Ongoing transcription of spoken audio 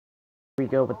We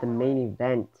go with the main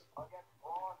event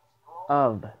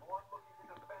of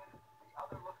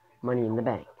Money in the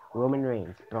Bank. Roman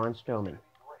Reigns, Braun Strowman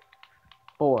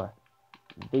for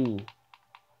the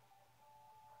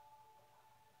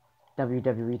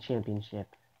WWE Championship.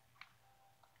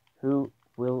 Who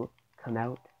will come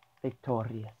out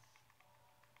victorious?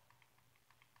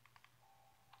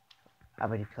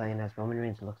 Already playing as Roman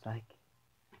Reigns, looks like.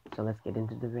 So let's get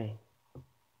into the ring.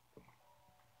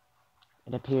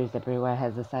 It appears that Bray Wyatt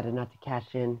has decided not to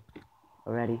cash in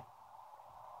already.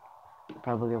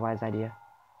 Probably a wise idea.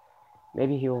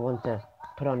 Maybe he will want to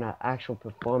put on an actual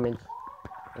performance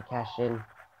to cash in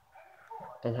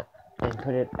and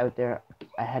put it out there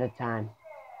ahead of time.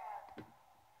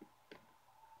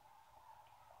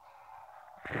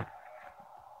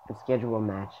 And schedule a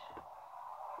match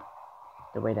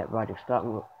the way that Roderick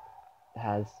Strowman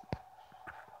has.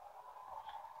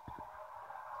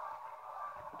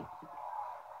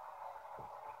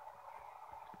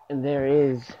 And there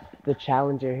is the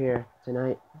challenger here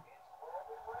tonight.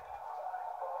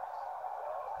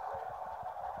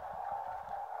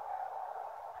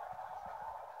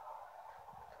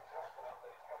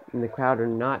 And the crowd are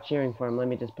not cheering for him. Let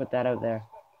me just put that out there.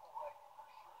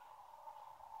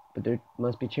 But they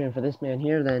must be cheering for this man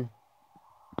here then.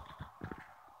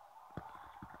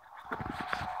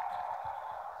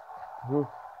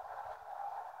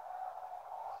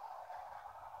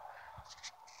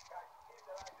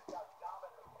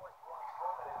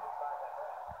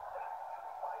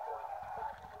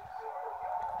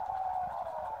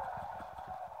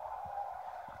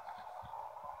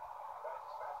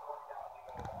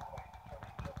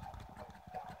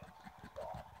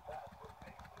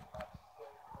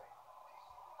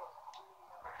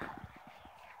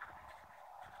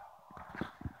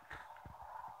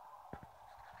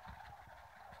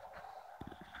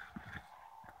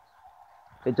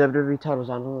 The WWE title's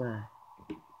on the line.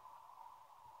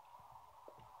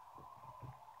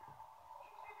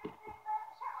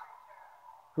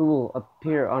 Who will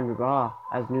appear on Raw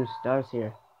as new stars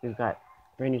here? We've got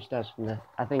brand new stars from the...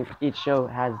 I think each show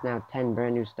has now 10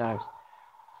 brand new stars.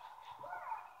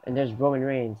 And there's Roman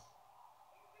Reigns,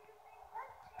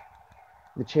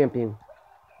 the champion.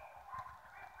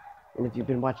 And if you've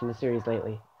been watching the series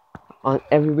lately,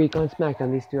 every week on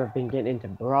SmackDown, these two have been getting into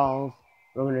brawls.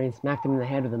 Roman Reigns smacked him in the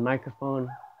head with a microphone.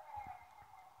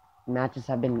 Matches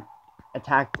have been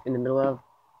attacked in the middle of.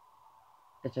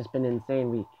 It's just been an insane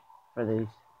week for these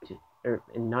two, or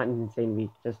not an insane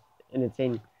week, just an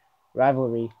insane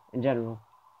rivalry in general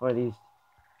for these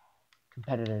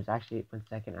competitors. Actually, 1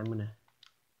 second, I'm gonna...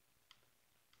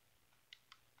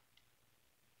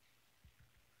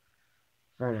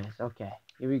 Very nice, okay,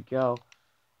 here we go.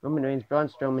 Roman Reigns, Braun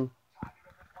Strowman.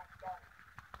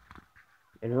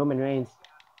 And Roman Reigns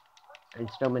and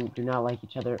Strowman do not like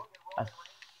each other a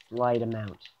slight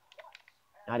amount.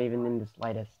 Not even in the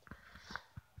slightest.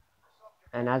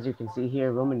 And as you can see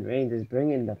here, Roman Reigns is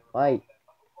bringing the fight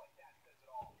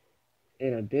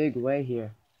in a big way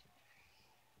here.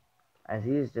 As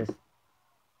he is just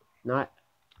not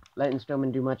letting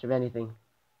Strowman do much of anything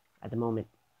at the moment.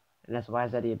 And that's a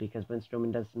wise idea, because when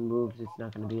Strowman does some moves, it's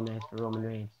not going to be nice for Roman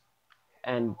Reigns.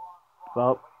 And,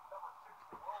 well,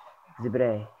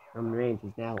 Zibre, Roman Reigns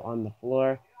is now on the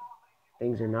floor.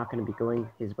 Things are not going to be going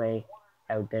his way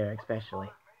out there, especially.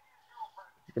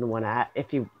 He's going to want to,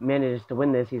 if he manages to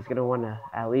win this, he's going to want to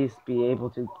at least be able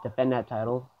to defend that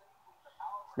title.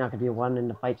 It's not going to be wanting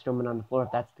to fight Strowman on the floor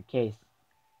if that's the case.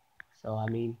 So, I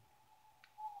mean,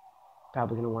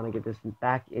 probably going to want to get this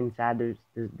back inside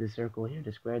the circle here,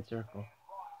 the squared circle.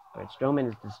 But Strowman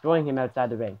is destroying him outside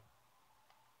the ring.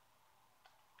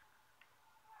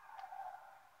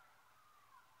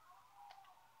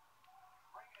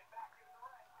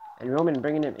 And Roman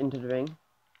bringing him into the ring.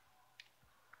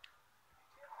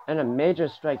 And a major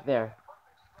strike there.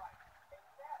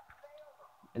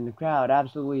 And the crowd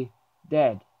absolutely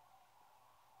dead.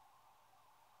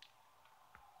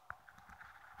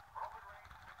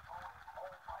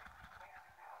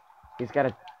 He's got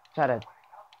to try to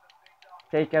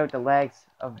take out the legs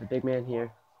of the big man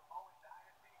here.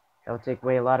 That will take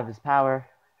away a lot of his power.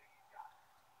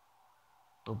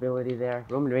 Mobility there.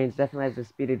 Roman Reigns definitely has the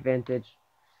speed advantage.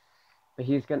 But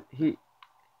he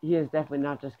is definitely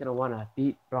not just gonna want to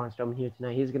beat Braun Strowman here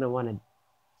tonight. He's gonna want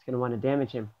to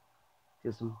damage him.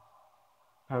 Do some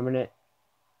permanent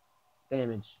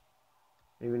damage.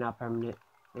 Maybe not permanent,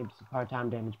 maybe some part-time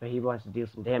damage, but he wants to deal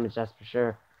some damage, that's for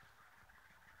sure.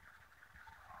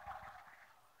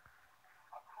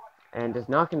 And just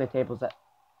knocking the tables up,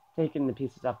 taking the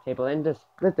pieces off the table and just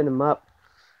lifting them up.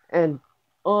 And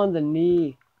on the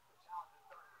knee,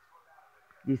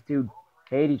 these two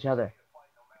hate each other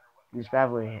in this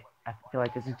rivalry. I feel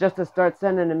like this is just to start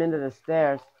sending him into the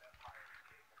stairs.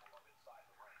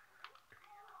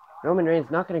 Roman Reigns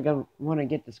not going to want to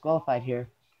get disqualified here.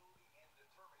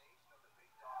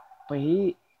 But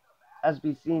he, as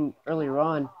we've seen earlier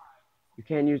on, you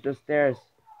can't use those stairs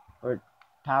or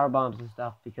power bombs and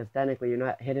stuff because technically you're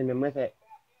not hitting him with it.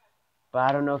 But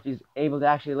I don't know if he's able to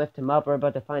actually lift him up. We're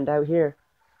about to find out here.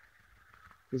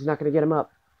 He's not going to get him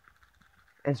up.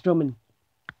 And Strowman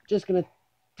just going to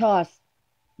toss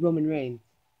Roman Reigns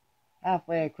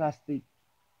halfway across the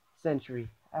century.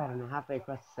 I don't know, halfway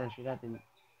across the century. That didn't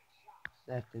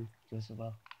go so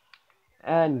well.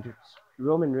 And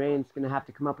Roman Reigns going to have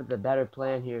to come up with a better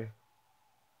plan here.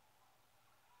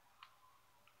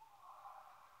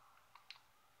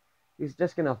 He's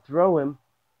just going to throw him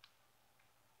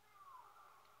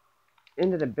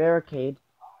into the barricade.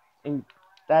 And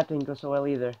that didn't go so well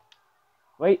either.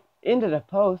 Wait, into the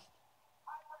post.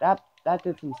 That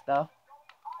did some stuff.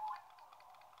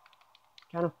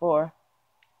 Count of 4.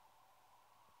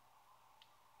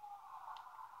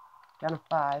 Count of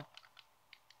 5.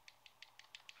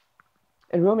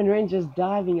 And Roman Reigns just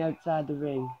diving outside the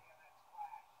ring.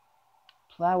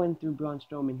 Plowing through Braun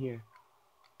Strowman here.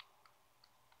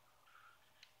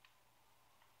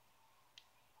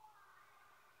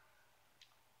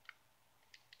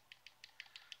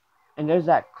 And there's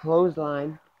that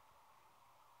clothesline.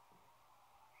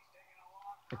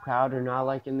 The crowd are not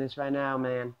liking this right now,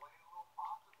 man.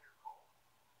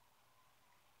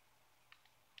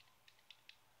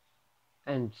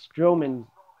 And Strowman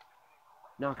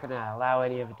not going to allow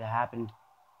any of it to happen.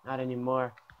 Not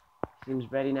anymore. Seems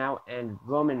ready now. And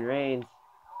Roman Reigns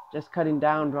just cutting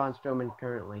down Braun Strowman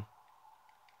currently.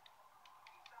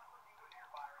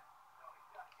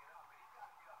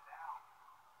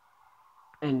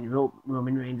 And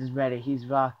Roman Reigns is ready. He's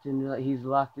locked and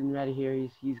ready here.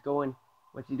 He's going.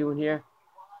 What's he doing here?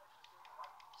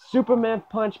 Superman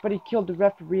punch, but he killed the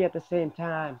referee at the same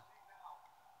time.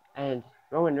 And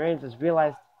Roman Reigns has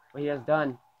realized what he has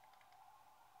done.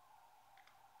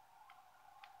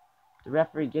 The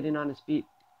referee getting on his feet.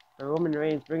 But Roman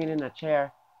Reigns bringing in a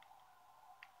chair.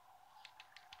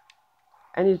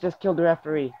 And he's just killed the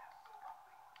referee.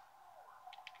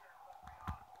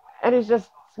 And he's just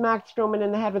smacked Strowman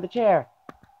in the head with a chair.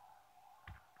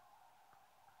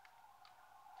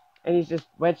 And he's just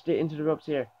wedged it into the ropes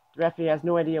here. The referee has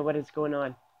no idea what is going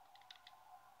on.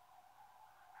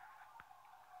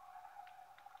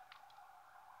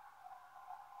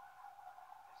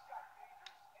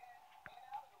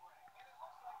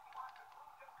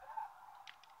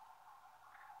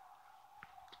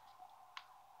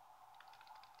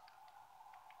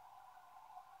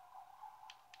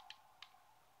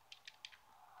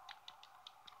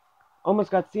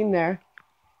 Almost got seen there.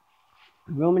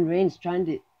 Roman Reigns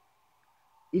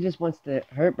he just wants to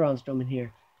hurt Braun Strowman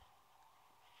here.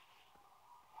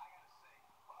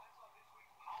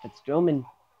 But Strowman,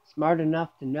 smart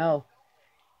enough to know,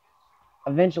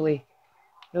 eventually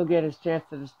he'll get his chance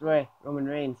to destroy Roman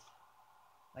Reigns.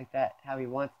 Like that, how he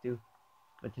wants to.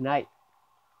 But tonight,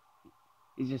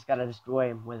 he's just got to destroy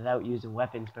him without using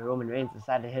weapons. But Roman Reigns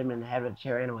decided to hit him in the head with a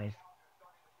chair anyways.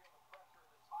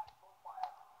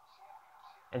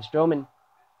 And Strowman,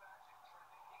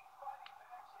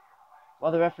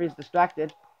 while the referee's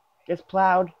distracted, gets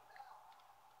plowed.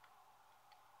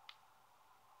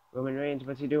 Roman Reigns,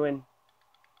 what's he doing?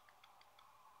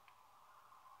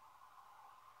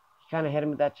 He kind of hit him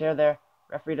with that chair there.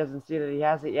 Referee doesn't see that he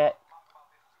has it yet.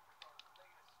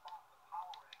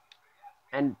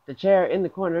 And the chair in the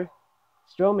corner.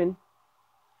 Strowman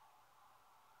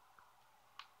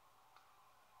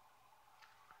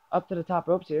up to the top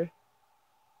ropes here.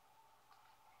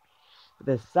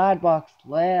 The sidewalk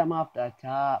slam off the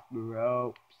top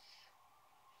ropes.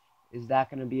 Is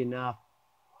that going to be enough?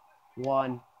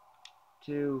 1,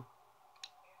 2.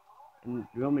 And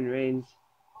Roman Reigns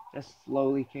just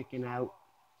slowly kicking out.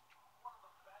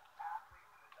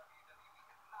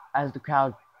 As the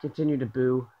crowd continue to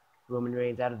boo Roman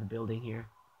Reigns out of the building here.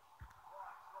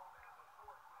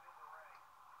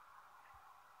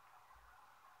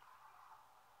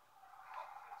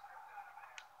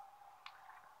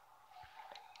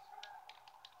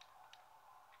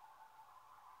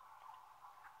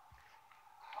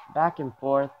 Back and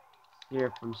forth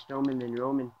here from Strowman and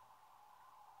Roman.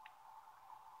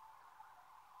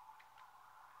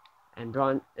 And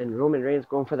Roman Reigns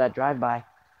going for that drive-by.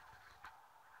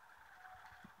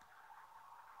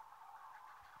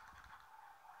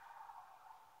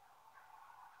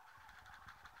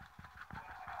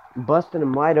 Busting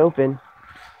him wide open.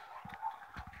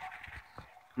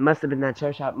 Must have been that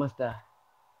chair shot. Must have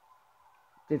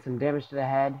did some damage to the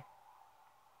head.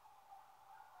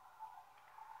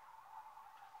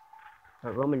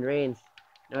 But Roman Reigns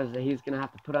knows that he's going to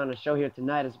have to put on a show here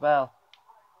tonight as well.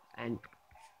 And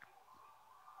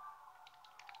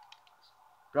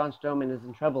Braun Strowman is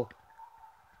in trouble.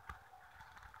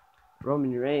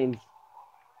 Roman Reigns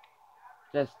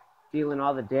just dealing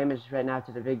all the damage right now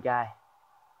to the big guy.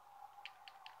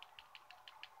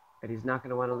 But he's not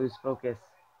going to want to lose focus.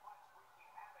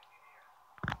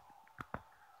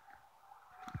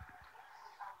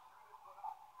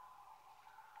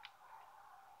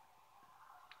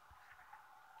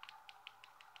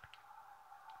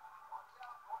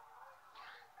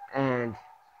 And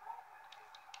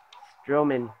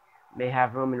Strowman may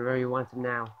have Roman where he wants him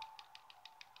now.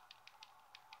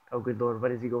 Oh, good Lord,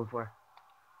 what is he going for?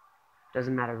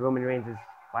 Doesn't matter. Roman Reigns is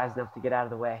wise enough to get out of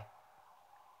the way.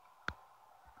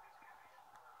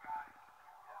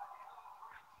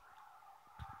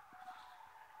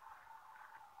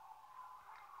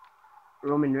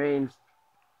 Roman Reigns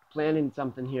planning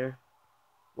something here.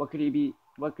 What could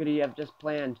he have just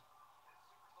planned?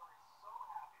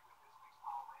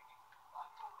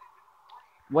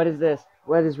 What is this?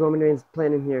 What is Roman Reigns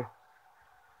planning here?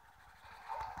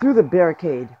 Through the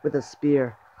barricade with a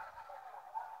spear.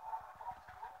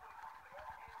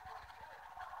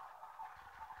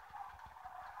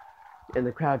 And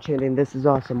the crowd chanting, "This is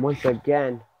awesome," once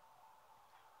again.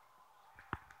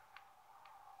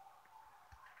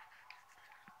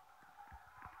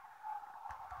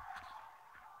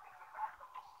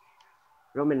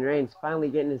 Roman Reigns finally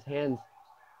getting his hands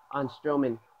on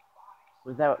Strowman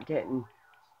without getting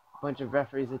a bunch of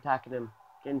referees attacking him,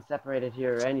 getting separated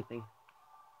here or anything.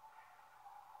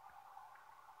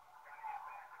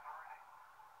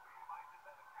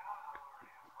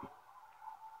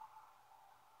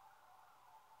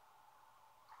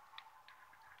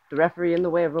 The referee in the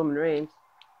way of Roman Reigns,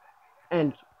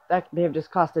 and that may have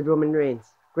just costed Roman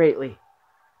Reigns greatly.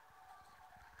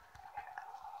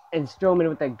 And Strowman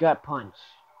with a gut punch.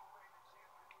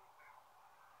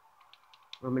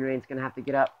 Roman Reigns gonna have to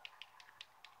get up,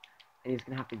 and he's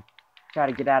gonna have to try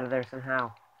to get out of there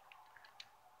somehow.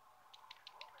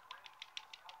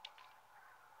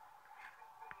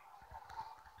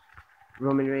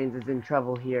 Roman Reigns is in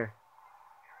trouble here,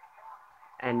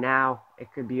 and now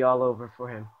it could be all over for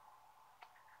him.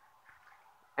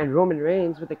 And Roman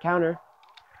Reigns with the counter,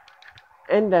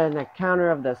 and then a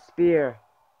counter of the spear.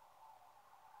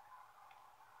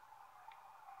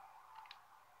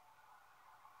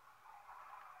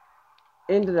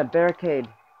 Into the barricade.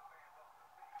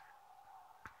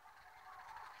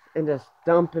 And just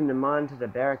dumping him onto the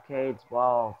barricade's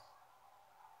walls.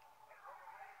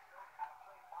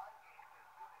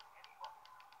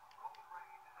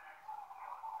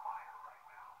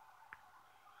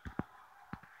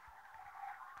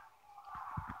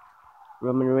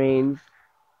 Roman Reigns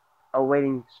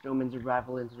awaiting Strowman's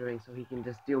arrival into the ring so he can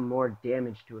just deal more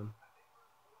damage to him.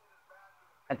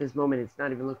 At this moment, it's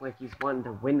not even looking like he's wanting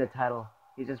to win the title.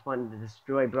 He's just wanting to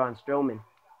destroy Braun Strowman.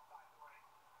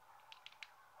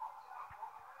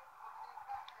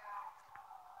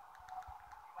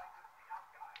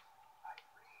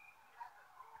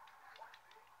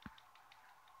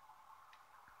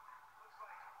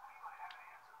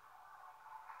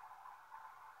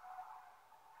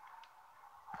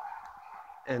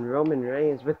 And Roman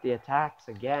Reigns with the attacks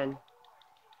again.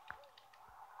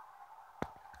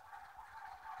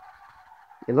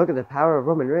 And look at the power of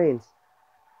Roman Reigns.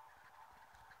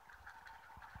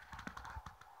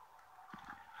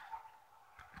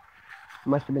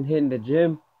 Must have been hitting the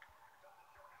gym.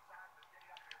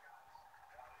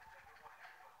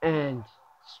 And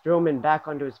Strowman back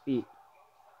onto his feet.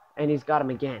 And he's got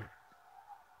him again.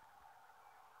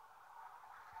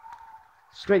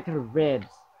 Straight to the ribs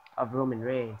of Roman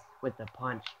Reigns with the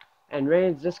punch. And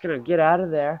Reigns just going to get out of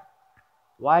there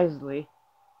wisely.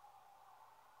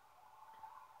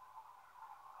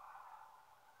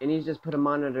 And he's just put a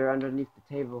monitor underneath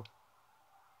the table.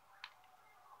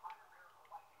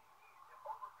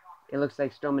 It looks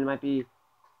like Strowman might be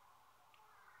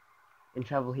in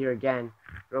trouble here again.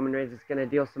 Roman Reigns is going to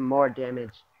deal some more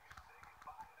damage.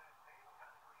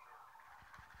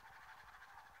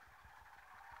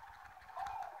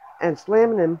 And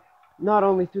slamming him not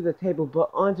only through the table but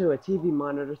onto a TV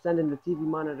monitor, sending the TV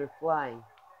monitor flying.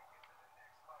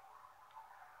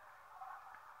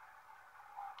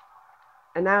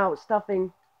 And now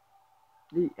stuffing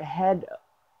the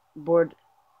headboard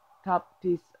top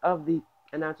piece of the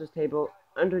announcer's table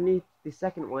underneath the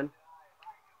second one.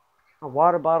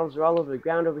 Water bottles are all over the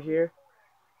ground over here.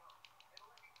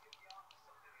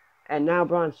 And now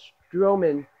Braun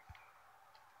Strowman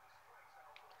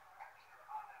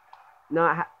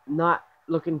not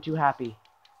looking too happy.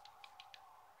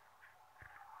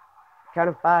 Count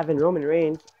of 5 and Roman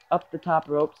Reigns up the top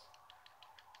ropes.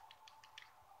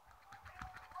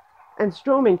 And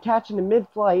Strowman catching in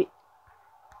mid-flight.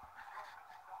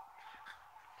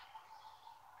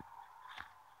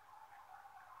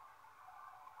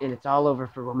 And it's all over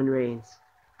for Roman Reigns.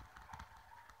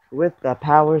 With the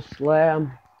power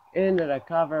slam into the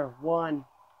cover. 1,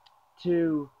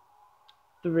 2,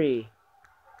 3.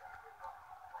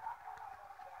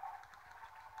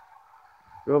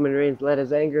 Roman Reigns let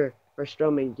his anger for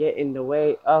Strowman get in the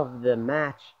way of the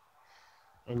match.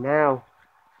 And now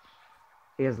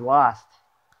he has lost.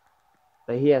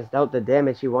 But he has dealt the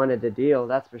damage he wanted to deal,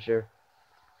 that's for sure.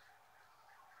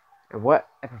 And what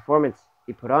a performance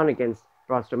he put on against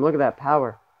Braun Strowman. Look at that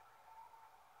power.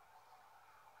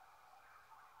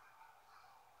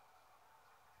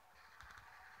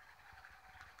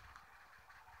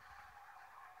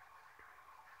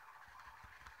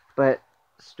 But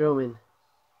Strowman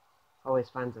always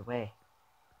finds a way.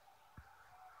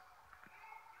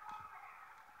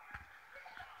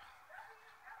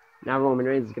 Now Roman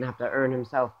Reigns is going to have to earn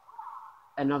himself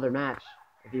another match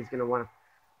if he's going to want to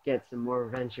get some more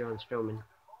revenge here on Strowman.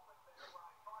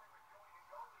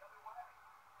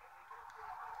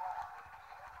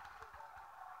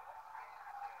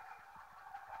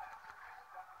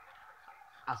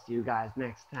 I'll see you guys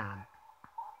next time.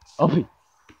 Oh,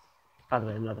 by the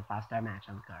way, another 5-star match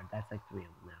on the card. That's like 3 of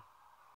them now.